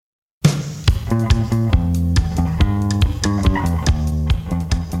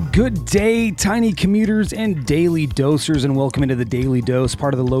Good day, tiny commuters and daily dosers, and welcome into the Daily Dose,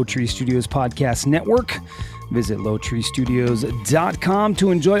 part of the Low Tree Studios podcast network. Visit lowtreestudios.com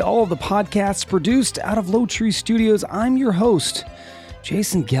to enjoy all of the podcasts produced out of Low Tree Studios. I'm your host,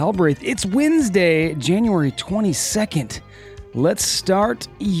 Jason Galbraith. It's Wednesday, January 22nd. Let's start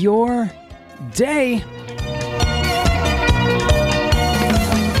your day.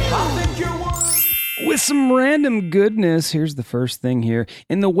 With some random goodness, here's the first thing here.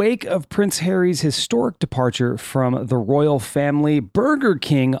 In the wake of Prince Harry's historic departure from the royal family, Burger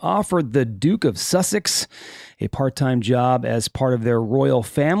King offered the Duke of Sussex a part-time job as part of their royal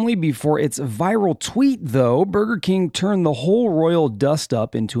family. Before its viral tweet, though, Burger King turned the whole royal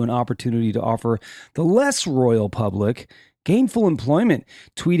dust-up into an opportunity to offer the less royal public gainful employment,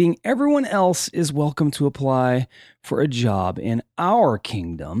 tweeting, "Everyone else is welcome to apply for a job in our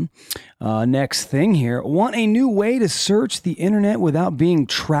kingdom." Next thing here, want a new way to search the internet without being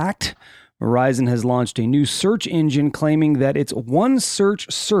tracked? Verizon has launched a new search engine claiming that its One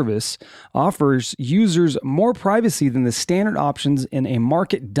Search service offers users more privacy than the standard options in a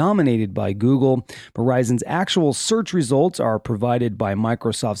market dominated by Google. Verizon's actual search results are provided by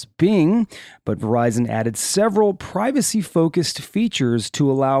Microsoft's Bing, but Verizon added several privacy-focused features to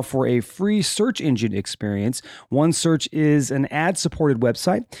allow for a free search engine experience. One Search is an ad-supported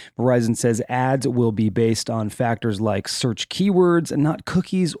website. Verizon says ads will be based on factors like search keywords and not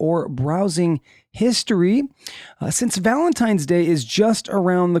cookies or browsing history. Since Valentine's Day is just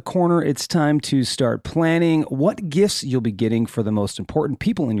around the corner, it's time to start planning what gifts you'll be getting for the most important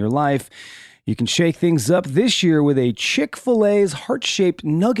people in your life. You can shake things up this year with a Chick-fil-A's heart-shaped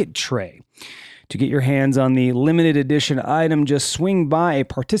nugget tray. To get your hands on the limited edition item, just swing by a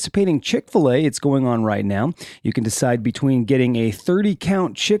participating Chick-fil-A. It's going on right now. You can decide between getting a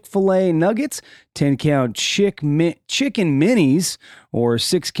 30-count Chick-fil-A nuggets, 10-count chicken minis, or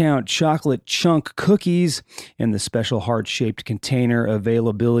 6-count chocolate chunk cookies. And the special heart-shaped container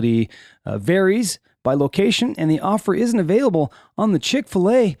availability varies by location, and the offer isn't available on the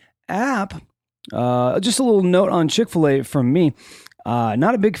Chick-fil-A app. Just a little note on Chick-fil-A from me.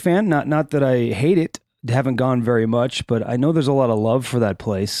 Not a big fan, not that I hate it, haven't gone very much, but I know there's a lot of love for that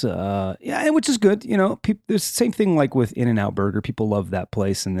place, which is good. You know, there's the same thing like with In-N-Out Burger. People love that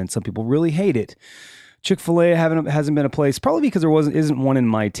place, and then some people really hate it. Chick-fil-A hasn't been a place, probably because there isn't one in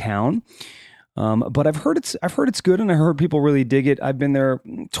my town. But I've heard it's good, and I heard people really dig it. I've been there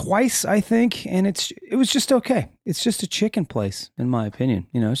twice, I think, and it was just okay. It's just a chicken place, in my opinion.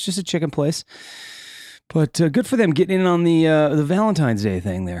 You know, it's just a chicken place. But good for them getting in on the Valentine's Day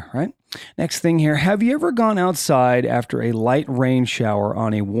thing there, right? Next thing here, have you ever gone outside after a light rain shower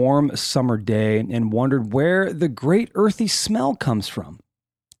on a warm summer day and wondered where the great earthy smell comes from?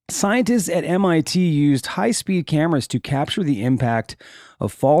 Scientists at MIT used high-speed cameras to capture the impact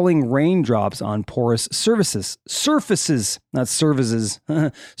of falling raindrops on porous surfaces.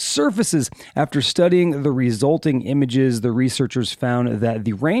 After studying the resulting images, the researchers found that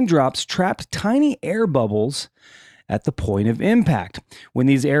the raindrops trapped tiny air bubbles at the point of impact. When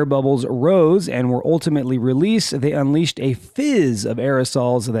these air bubbles rose and were ultimately released, they unleashed a fizz of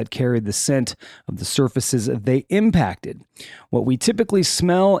aerosols that carried the scent of the surfaces they impacted. What we typically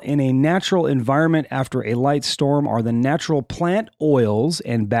smell in a natural environment after a light storm are the natural plant oils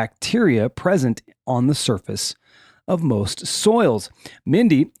and bacteria present on the surface of most soils.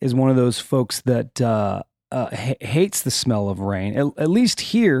 Mindy is one of those folks that hates the smell of rain, at least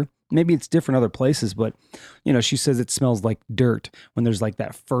here. Maybe it's different other places, but, you know, she says it smells like dirt when there's like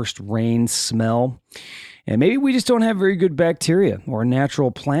that first rain smell. And maybe we just don't have very good bacteria or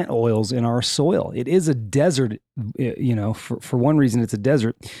natural plant oils in our soil. It is a desert, you know, for one reason it's a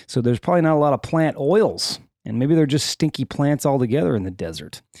desert. So there's probably not a lot of plant oils. And maybe they're just stinky plants altogether in the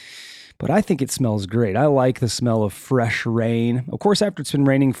desert. But I think it smells great. I like the smell of fresh rain. Of course, after it's been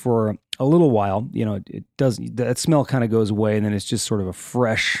raining for a little while, you know, that smell kind of goes away, and then it's just sort of a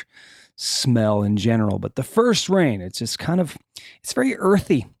fresh smell in general. But the first rain, it's just it's very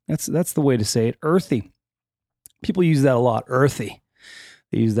earthy. That's the way to say it, earthy. People use that a lot, earthy.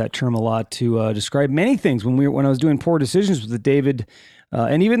 They use that term a lot to describe many things. When I was doing Poor Decisions with David,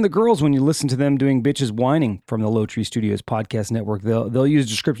 and even the girls, when you listen to them doing Bitches Whining from the Low Tree Studios podcast network, they'll use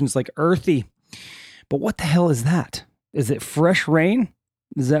descriptions like earthy. But what the hell is that? Is it fresh rain?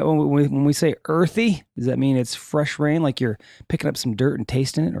 Is that when we say earthy, does that mean it's fresh rain, like you're picking up some dirt and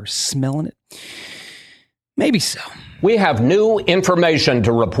tasting it or smelling it? Maybe so. We have new information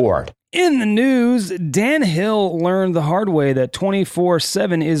to report. In the news, Dan Hill learned the hard way that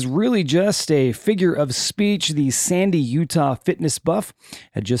 24/7 is really just a figure of speech. The Sandy, Utah fitness buff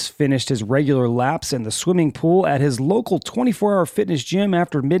had just finished his regular laps in the swimming pool at his local 24-hour fitness gym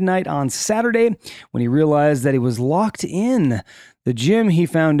after midnight on Saturday when he realized that he was locked in. The gym, he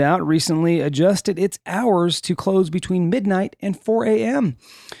found out, recently adjusted its hours to close between midnight and 4 a.m.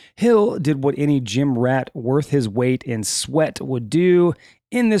 Hill did what any gym rat worth his weight in sweat would do.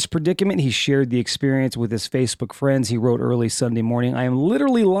 In this predicament, he shared the experience with his Facebook friends. He wrote early Sunday morning, "I am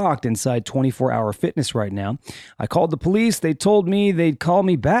literally locked inside 24-hour fitness right now. I called the police. They told me they'd call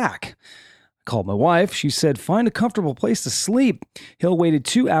me back. I called my wife. She said, find a comfortable place to sleep." Hill waited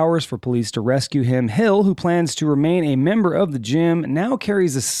 2 hours for police to rescue him. Hill, who plans to remain a member of the gym, now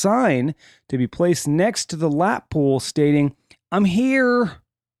carries a sign to be placed next to the lap pool stating, "I'm here.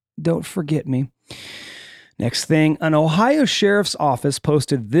 Don't forget me." Next thing, an Ohio sheriff's office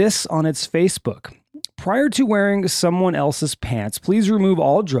posted this on its Facebook. Prior to wearing someone else's pants, please remove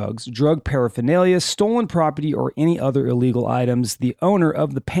all drugs, drug paraphernalia, stolen property, or any other illegal items the owner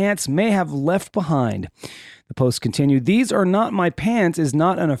of the pants may have left behind. The post continued, "These are not my pants" is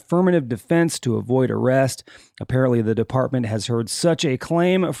not an affirmative defense to avoid arrest. Apparently, the department has heard such a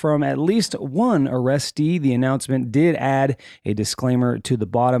claim from at least one arrestee. The announcement did add a disclaimer to the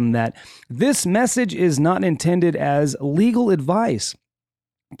bottom that this message is not intended as legal advice.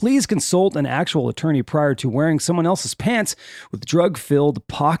 Please consult an actual attorney prior to wearing someone else's pants with drug-filled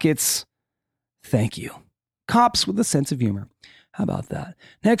pockets. Thank you. Cops with a sense of humor. How about that?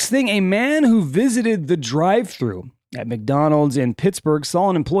 Next thing, a man who visited the drive-thru at McDonald's in Pittsburgh saw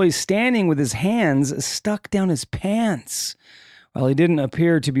an employee standing with his hands stuck down his pants. While he didn't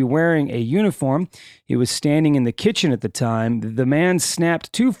appear to be wearing a uniform, he was standing in the kitchen at the time. The man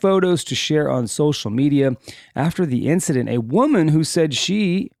snapped 2 photos to share on social media. After the incident, a woman who said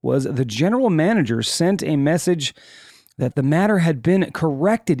she was the general manager sent a message that the matter had been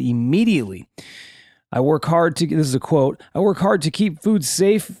corrected immediately. This is a quote, "I work hard to keep food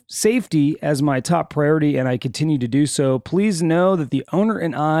safety as my top priority, and I continue to do so. Please know that the owner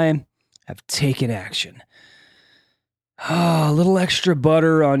and I have taken action." A little extra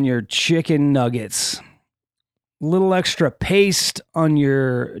butter on your chicken nuggets. A little extra paste on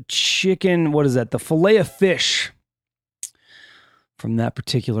your chicken, the fillet of fish from that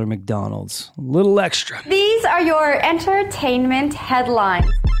particular McDonald's. A little extra. These are your entertainment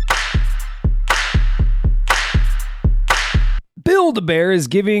headlines. Build-A-Bear is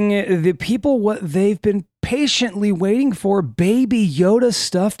giving the people what they've been patiently waiting for. Baby Yoda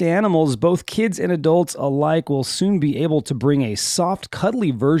stuffed animals, both kids and adults alike, will soon be able to bring a soft, cuddly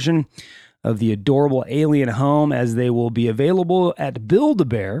version of the adorable alien home, as they will be available at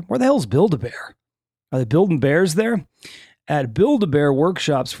Build-A-Bear. Where the hell's Build-A-Bear? Are they building bears there? At Build-A-Bear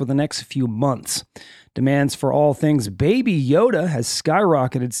workshops for the next few months. Demands for all things Baby Yoda has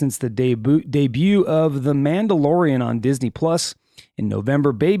skyrocketed since the debut of The Mandalorian on Disney Plus. In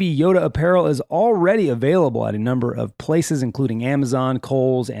November, Baby Yoda apparel is already available at a number of places, including Amazon,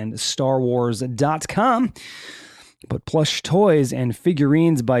 Kohl's, and StarWars.com. But plush toys and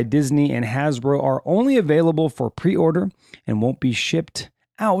figurines by Disney and Hasbro are only available for pre-order and won't be shipped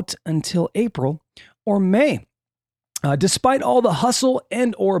out until April or May. Despite all the hustle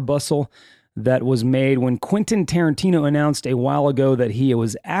and or bustle that was made when Quentin Tarantino announced a while ago that he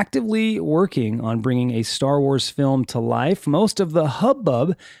was actively working on bringing a Star Wars film to life, most of the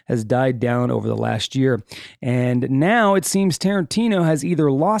hubbub has died down over the last year. And now it seems Tarantino has either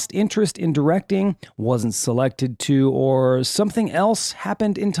lost interest in directing, wasn't selected to, or something else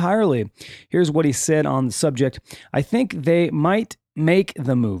happened entirely. Here's what he said on the subject. "I think they might make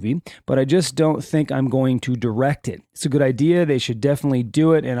the movie, but I just don't think I'm going to direct it. It's a good idea. They should definitely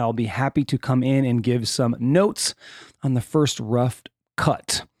do it, and I'll be happy to come in and give some notes on the first rough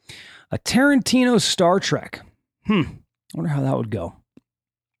cut." A Tarantino Star Trek. I wonder how that would go.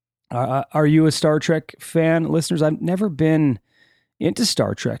 Are you a Star Trek fan, listeners? I've never been into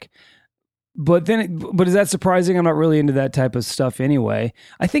Star Trek. But is that surprising? I'm not really into that type of stuff anyway.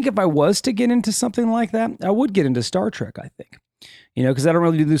 I think if I was to get into something like that, I would get into Star Trek, I think. Because I don't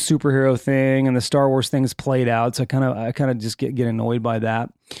really do the superhero thing, and the Star Wars thing is played out, so I kind of just get annoyed by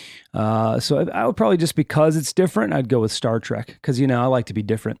that. So I would probably, just because it's different, I'd go with Star Trek, because I like to be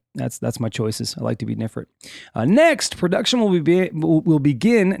different. That's my choices. I like to be different. Next, production will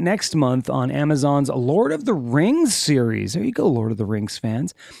begin next month on Amazon's Lord of the Rings series. There you go, Lord of the Rings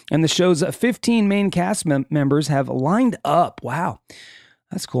fans. And the show's 15 main cast members have lined up. Wow,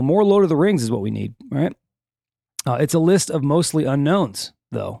 that's cool. More Lord of the Rings is what we need, right? It's a list of mostly unknowns,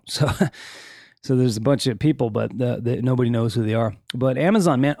 though. So So there's a bunch of people, but nobody knows who they are. But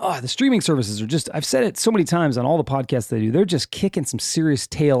Amazon, man, the streaming services are just, I've said it so many times on all the podcasts they do, they're just kicking some serious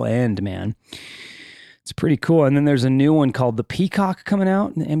tail end, man. It's pretty cool. And then there's a new one called The Peacock coming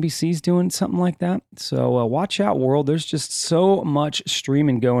out, and NBC's doing something like that. So watch out, world. There's just so much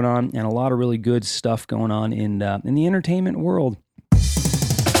streaming going on and a lot of really good stuff going on in the entertainment world.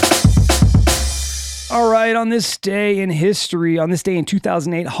 All right, on this day in history, on this day in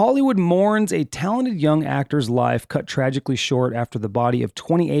 2008, Hollywood mourns a talented young actor's life cut tragically short after the body of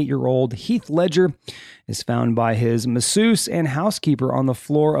 28-year-old Heath Ledger is found by his masseuse and housekeeper on the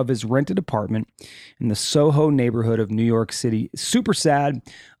floor of his rented apartment in the Soho neighborhood of New York City. Super sad.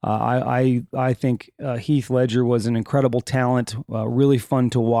 I think Heath Ledger was an incredible talent, really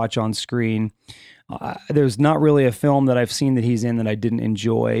fun to watch on screen. There's not really a film that I've seen that he's in that I didn't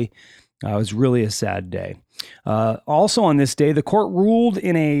enjoy. It was really a sad day. Also on this day, the court ruled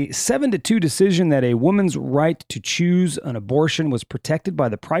in a 7-2 decision that a woman's right to choose an abortion was protected by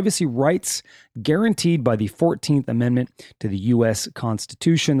the privacy rights guaranteed by the 14th Amendment to the U.S.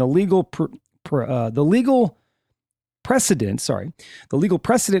 Constitution. The legal precedent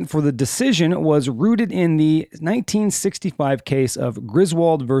for the decision was rooted in the 1965 case of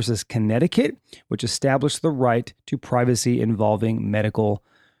Griswold versus Connecticut, which established the right to privacy involving medical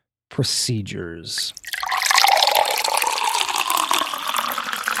procedures.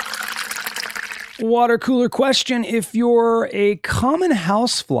 Water cooler question. If you're a common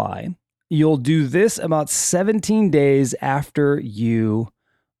housefly, you'll do this about 17 days after you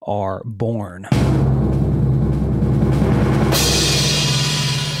are born.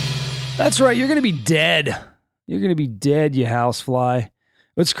 That's right, you're going to be dead. You're going to be dead, you housefly.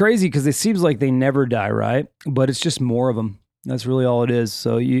 It's crazy because it seems like they never die, right? But it's just more of them. That's really all it is.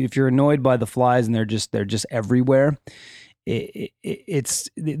 So if you're annoyed by the flies and they're just everywhere,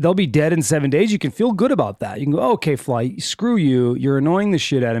 they'll be dead in 7 days. You can feel good about that. You can go, okay, fly, screw you. You're annoying the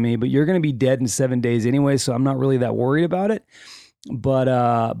shit out of me, but you're going to be dead in 7 days anyway. So I'm not really that worried about it. But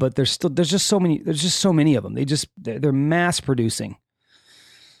there's just so many of them. They're mass producing.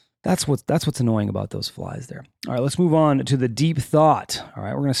 That's what's annoying about those flies there. All right, let's move on to the deep thought. All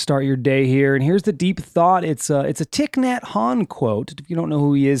right, we're going to start your day here, and here's the deep thought. It's a Thich Nhat Hanh quote. If you don't know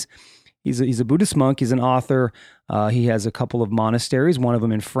who he is, he's a Buddhist monk. He's an author. He has a couple of monasteries, one of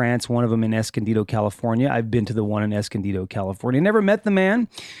them in France, one of them in Escondido, California. I've been to the one in Escondido, California. Never met the man,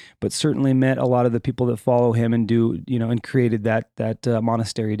 but certainly met a lot of the people that follow him and and created that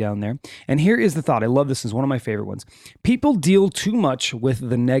monastery down there. And here is the thought. I love this. It's one of my favorite ones. People deal too much with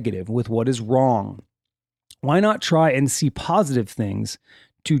the negative, with what is wrong. Why not try and see positive things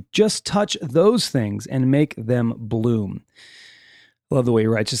to just touch those things and make them bloom? Love the way he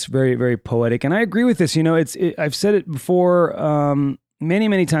writes, just very, very poetic. And I agree with this. I've said it before many,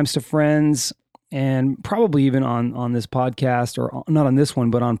 many times to friends and probably even on this podcast, or not on this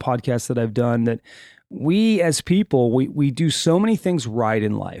one, but on podcasts that I've done, that we as people, we do so many things right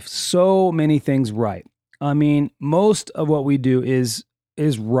in life. So many things right. I mean, most of what we do is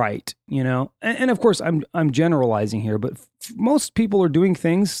right, and of course I'm generalizing here, but most people are doing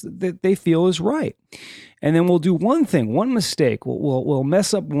things that they feel is right. And then we'll do one mistake. We'll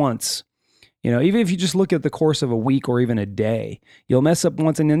mess up once, even if you just look at the course of a week or even a day, you'll mess up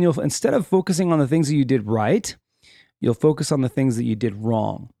once, and then instead of focusing on the things that you did right, you'll focus on the things that you did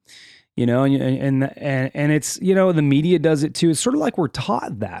wrong. And it's, the media does it too. It's sort of like we're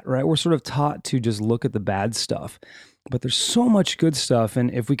taught that, right? We're sort of taught to just look at the bad stuff, but there's so much good stuff.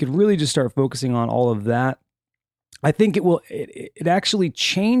 And if we could really just start focusing on all of that, I think it actually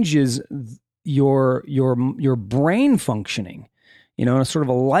changes your brain functioning, and sort of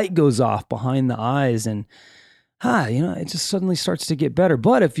a light goes off behind the eyes, and it just suddenly starts to get better.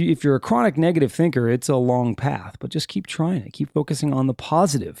 But if you're a chronic negative thinker, it's a long path, but just keep trying it. Keep focusing on the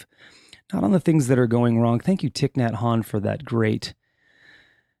positive, not on the things that are going wrong. Thank you, Thich Nhat Hanh, for that great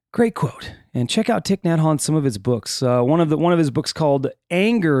quote. And check out Thich Nhat Hanh, some of his books. One of his books called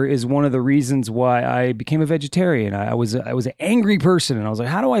Anger is one of the reasons why I became a vegetarian. I was an angry person, and I was like,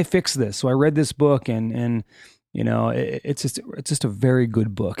 how do I fix this? So I read this book, and it's just a very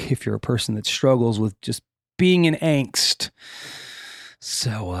good book if you're a person that struggles with just being in angst.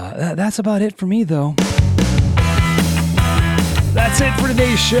 So that's about it for me, though. That's it for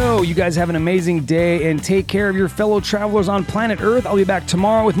today's show. You guys have an amazing day and take care of your fellow travelers on planet Earth. I'll be back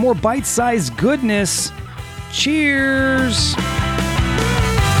tomorrow with more bite-sized goodness. Cheers.